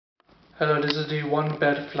Hello, this is the one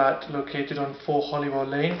bed flat located on 4 Holywell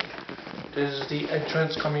Lane. This is the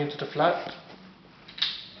entrance coming into the flat.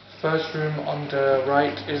 First room on the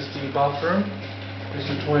right is the bathroom. There's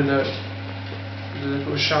the toilet, the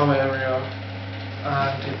little shower area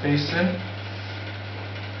and the basin.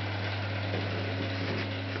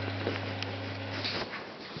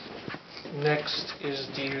 Next is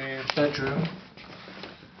the bedroom.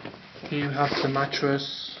 Here you have the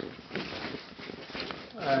mattress,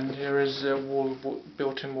 and here is a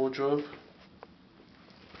built-in wardrobe.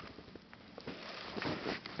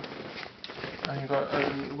 And you've got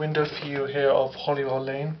a window view here of Holywell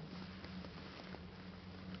Lane.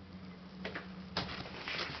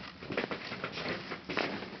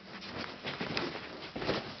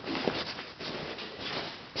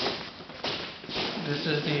 This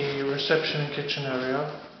is the reception and kitchen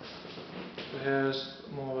area. Here's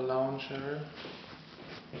more of a lounge area.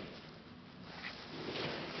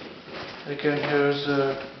 Again, here's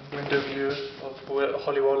a window view of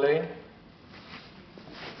Holywell Lane.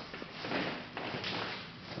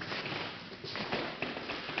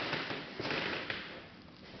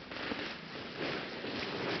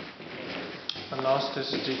 And last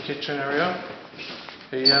is the kitchen area.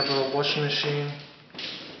 Here you have a washing machine,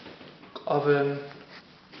 oven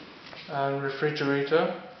and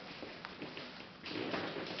refrigerator.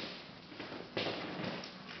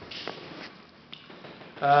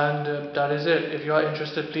 And that is it. If you are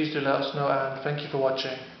interested, please do let us know, and thank you for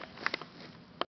watching.